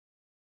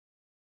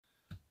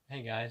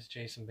Hey guys,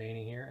 Jason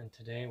Bainey here, and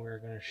today we're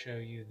going to show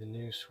you the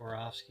new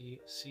Swarovski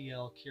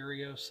CL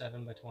Curio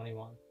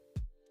 7x21.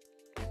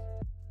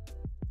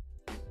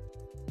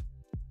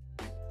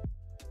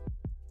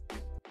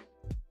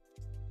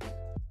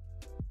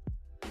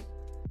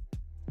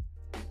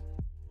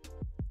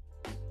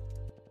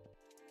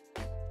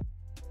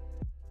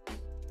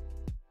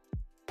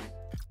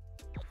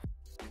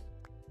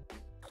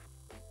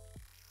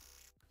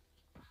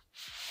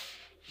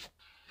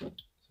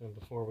 So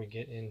before we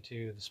get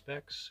into the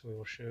specs, we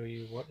will show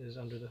you what is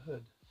under the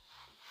hood.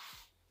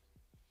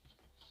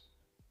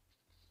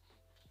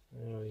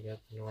 And we got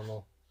the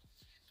normal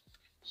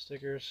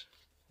stickers,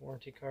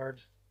 warranty card,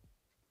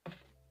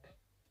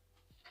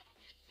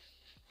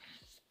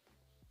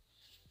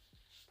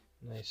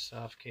 nice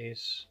soft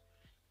case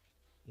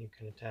you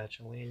can attach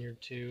a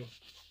lanyard to.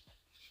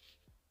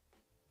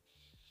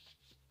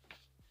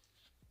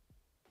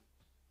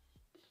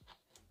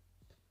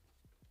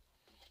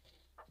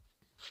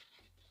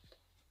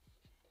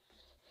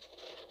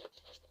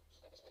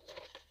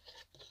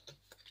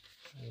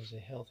 There's a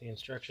healthy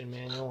instruction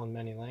manual in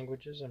many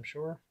languages, I'm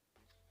sure.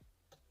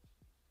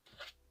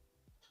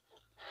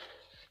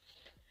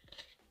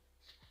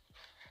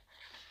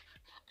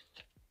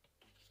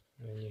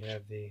 And you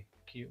have the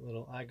cute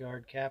little eye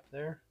guard cap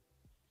there,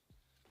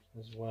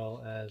 as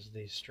well as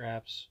the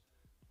straps,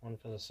 one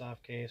for the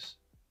soft case,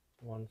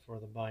 one for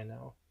the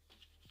bino,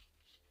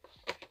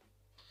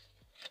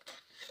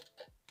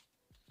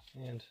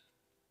 and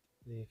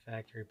the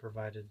factory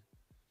provided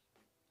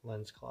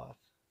lens cloth.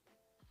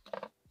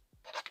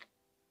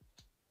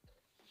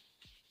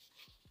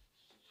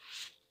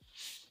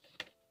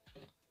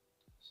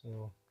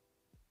 So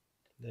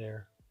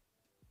there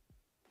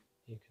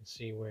you can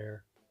see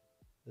where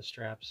the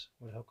straps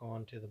would hook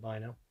on to the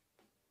bino,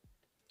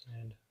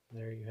 and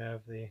there you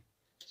have the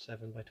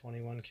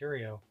 7x21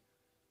 Curio.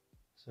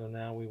 So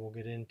now we will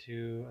get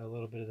into a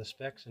little bit of the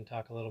specs and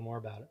talk a little more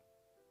about it.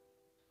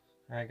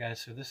 Alright guys,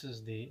 so this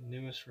is the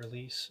newest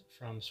release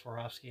from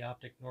Swarovski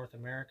Optik North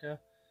America,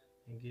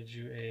 and gives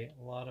you a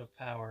lot of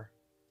power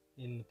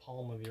in the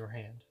palm of your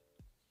hand.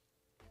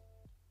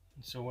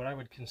 So what I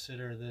would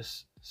consider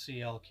this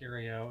CL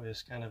Curio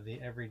is kind of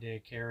the everyday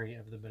carry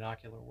of the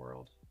binocular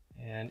world.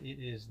 And it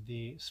is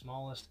the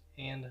smallest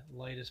and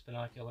lightest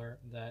binocular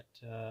that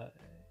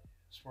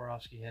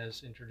Swarovski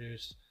has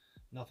introduced.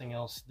 Nothing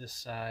else this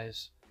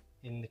size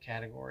in the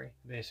category.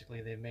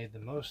 Basically, they've made the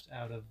most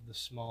out of the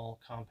small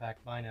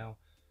compact bino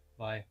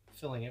by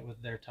filling it with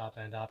their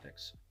top-end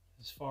optics.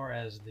 As far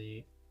as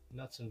the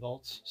nuts and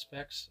bolts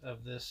specs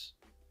of this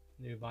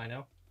new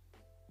bino,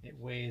 it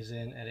weighs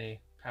in at a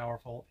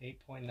powerful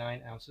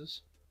 8.9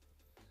 ounces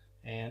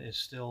and is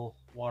still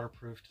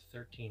waterproofed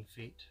 13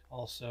 feet.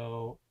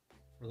 Also,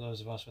 for those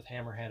of us with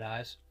hammerhead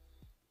eyes,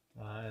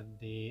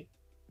 the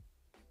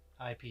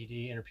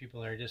IPD,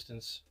 interpupillary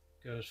distance,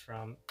 goes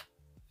from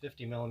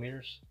 50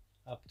 millimeters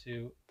up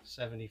to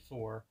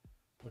 74,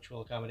 which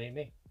will accommodate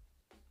me.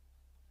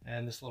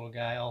 And this little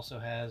guy also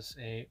has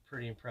a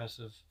pretty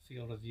impressive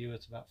field of view.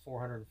 It's about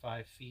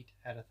 405 feet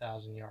at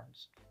 1,000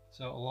 yards.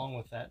 So along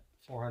with that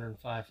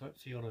 405-foot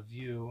field of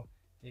view,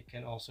 it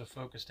can also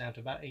focus down to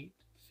about 8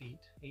 feet,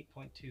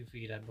 8.2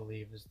 feet I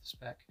believe is the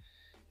spec.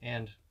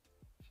 And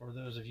for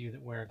those of you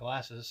that wear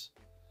glasses,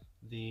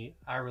 the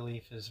eye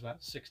relief is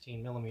about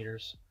 16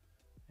 millimeters,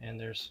 and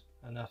there's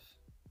enough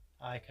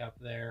eye cup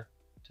there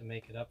to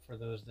make it up for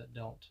those that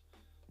don't.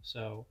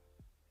 So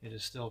it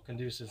is still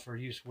conducive for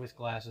use with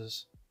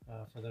glasses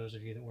for those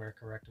of you that wear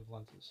corrective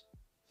lenses.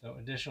 So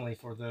additionally,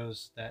 for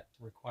those that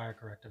require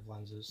corrective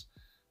lenses,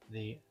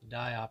 the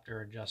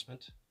diopter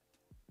adjustment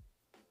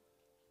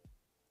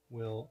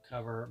will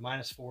cover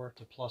 -4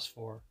 to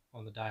 +4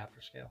 on the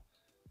diopter scale.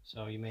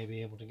 So you may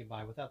be able to get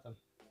by without them.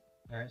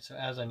 Alright, so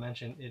as I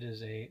mentioned, it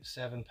is a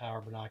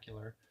 7-power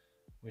binocular,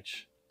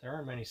 which there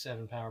aren't many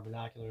 7-power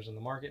binoculars in the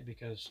market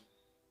because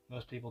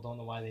most people don't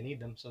know why they need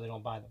them, so they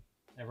don't buy them.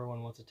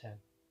 Everyone wants a 10.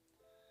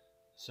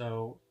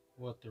 So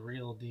what the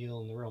real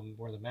deal and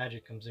where the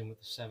magic comes in with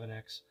the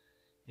 7X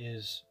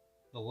is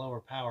the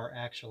lower power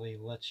actually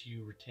lets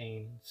you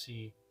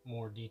see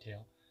more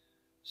detail.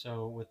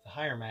 So with the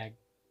higher mag,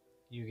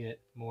 you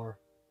get more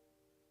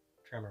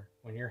tremor.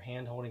 When you're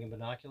hand holding a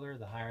binocular,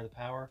 the higher the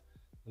power,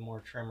 the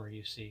more tremor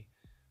you see.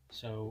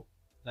 So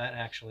that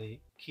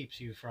actually keeps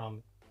you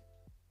from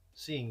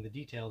seeing the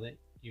detail that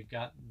you've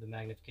got the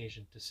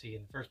magnification to see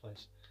in the first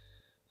place.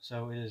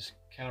 So it is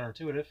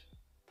counterintuitive,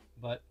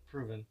 but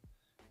proven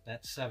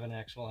that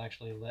 7X will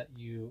actually let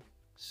you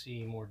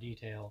see more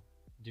detail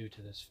due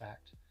to this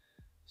fact.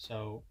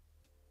 So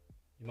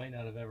you might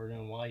not have ever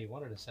known why you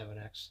wanted a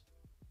 7X,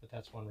 but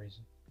that's one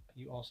reason.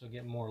 You also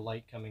get more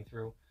light coming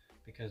through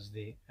because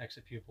the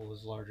exit pupil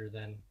is larger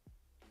than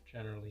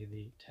generally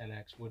the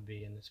 10X would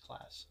be in this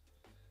class.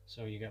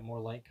 So you get more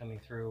light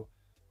coming through,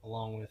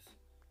 along with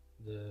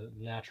the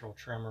natural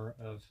tremor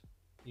of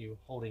you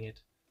holding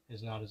it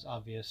is not as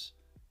obvious,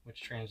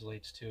 which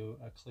translates to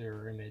a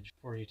clearer image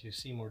for you to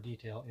see more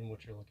detail in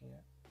what you're looking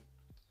at.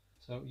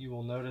 So you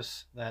will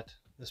notice that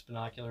this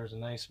binocular is a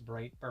nice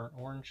bright burnt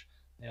orange.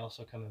 They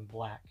also come in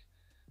black.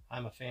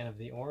 I'm a fan of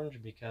the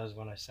orange because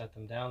when I set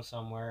them down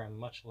somewhere, I'm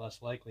much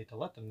less likely to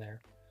let them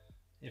there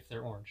if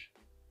they're orange.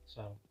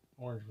 So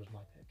orange was my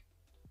pick.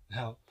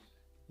 Now,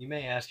 you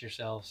may ask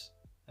yourselves,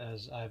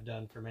 as I've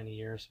done for many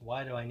years,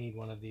 why do I need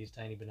one of these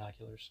tiny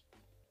binoculars?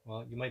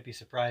 Well, you might be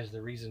surprised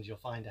the reasons you'll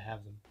find to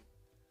have them.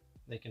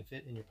 They can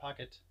fit in your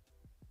pocket.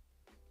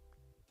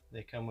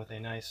 They come with a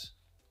nice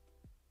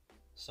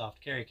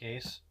soft carry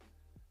case,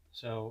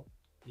 so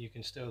you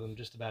can stow them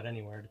just about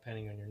anywhere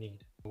depending on your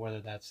need.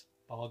 Whether that's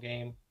ball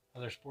game,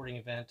 other sporting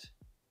event,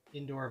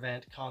 indoor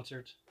event,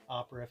 concert,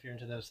 opera if you're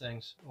into those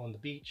things, on the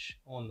beach,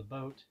 on the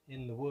boat,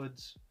 in the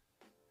woods.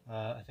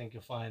 I think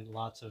you'll find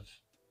lots of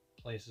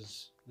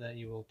places that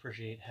you will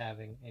appreciate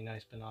having a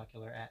nice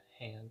binocular at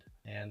hand,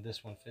 and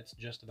this one fits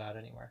just about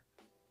anywhere.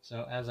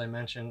 So as I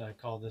mentioned, I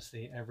call this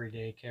the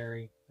everyday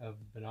carry of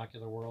the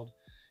binocular world,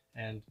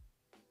 and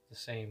the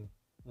same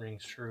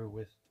rings true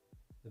with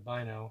the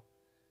bino,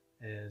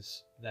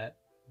 is that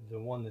the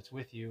one that's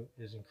with you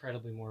is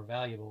incredibly more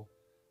valuable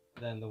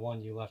than the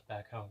one you left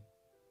back home.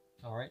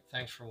 Alright,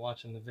 thanks for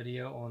watching the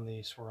video on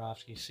the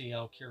Swarovski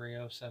CL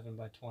Curio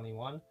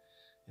 7x21.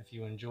 If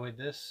you enjoyed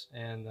this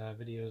and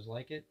videos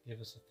like it, give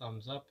us a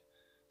thumbs up.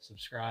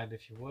 Subscribe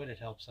if you would, it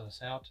helps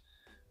us out.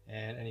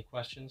 And any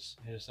questions,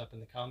 hit us up in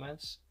the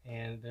comments.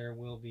 And there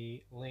will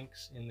be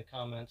links in the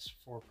comments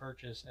for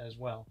purchase as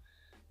well.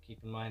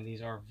 Keep in mind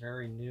these are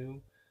very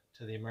new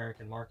to the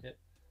American market.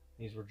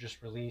 These were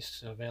just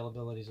released, so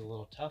availability is a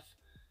little tough,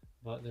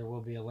 but there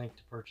will be a link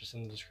to purchase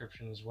in the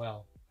description as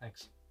well.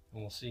 Thanks,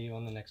 and we'll see you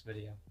on the next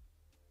video.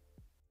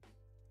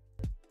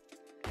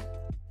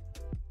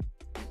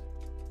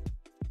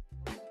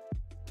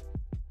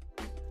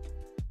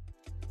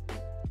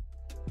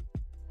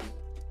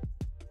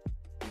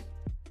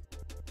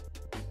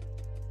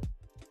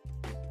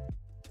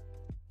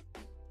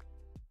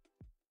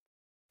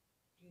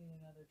 Do you need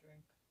another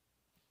drink?